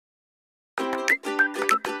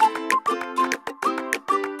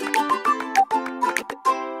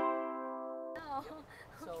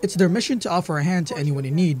It's their mission to offer a hand to anyone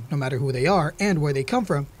in need, no matter who they are and where they come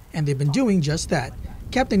from, and they've been doing just that.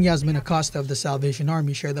 Captain Yasmin Acosta of the Salvation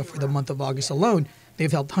Army shared that for the month of August alone,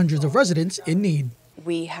 they've helped hundreds of residents in need.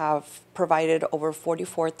 We have provided over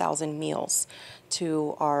 44,000 meals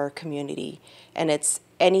to our community, and it's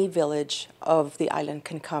any village of the island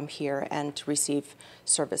can come here and receive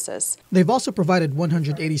services. They've also provided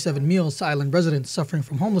 187 meals to island residents suffering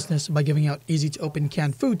from homelessness by giving out easy-to-open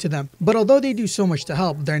canned food to them. But although they do so much to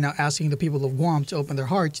help, they're now asking the people of Guam to open their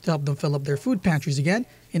hearts to help them fill up their food pantries again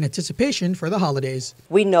in anticipation for the holidays.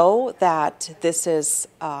 We know that this is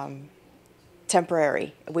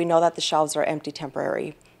temporary. We know that the shelves are empty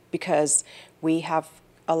temporary because we have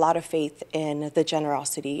a lot of faith in the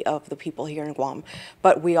generosity of the people here in Guam.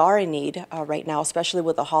 But we are in need right now, especially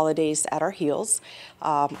with the holidays at our heels.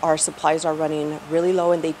 Our supplies are running really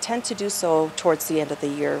low, and they tend to do so towards the end of the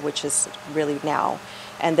year, which is really now.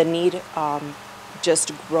 And the need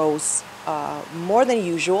just grows more than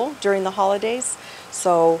usual during the holidays.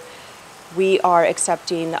 So we are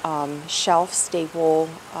accepting shelf-stable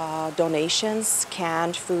donations,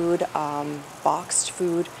 canned food, boxed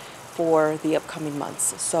food for the upcoming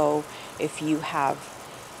months. So if you have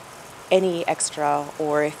any extra,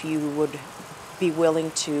 or if you would be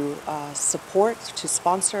willing to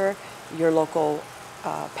sponsor your local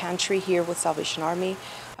pantry here with Salvation Army,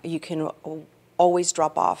 you can always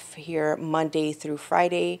drop off here Monday through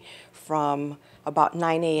Friday from about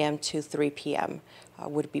 9 a.m. to 3 p.m.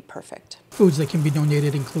 Would be perfect. Foods that can be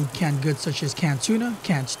donated include canned goods such as canned tuna,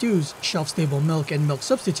 canned stews, shelf-stable milk and milk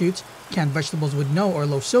substitutes, canned vegetables with no or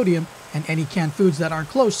low sodium, and any canned foods that aren't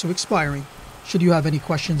close to expiring. Should you have any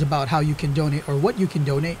questions about how you can donate or what you can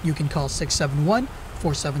donate, you can call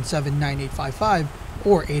 671-477-9855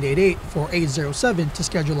 or 888-4807 to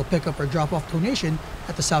schedule a pickup or drop-off donation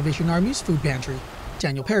at the Salvation Army's food pantry.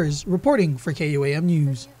 Daniel Perez reporting for KUAM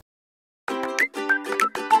News.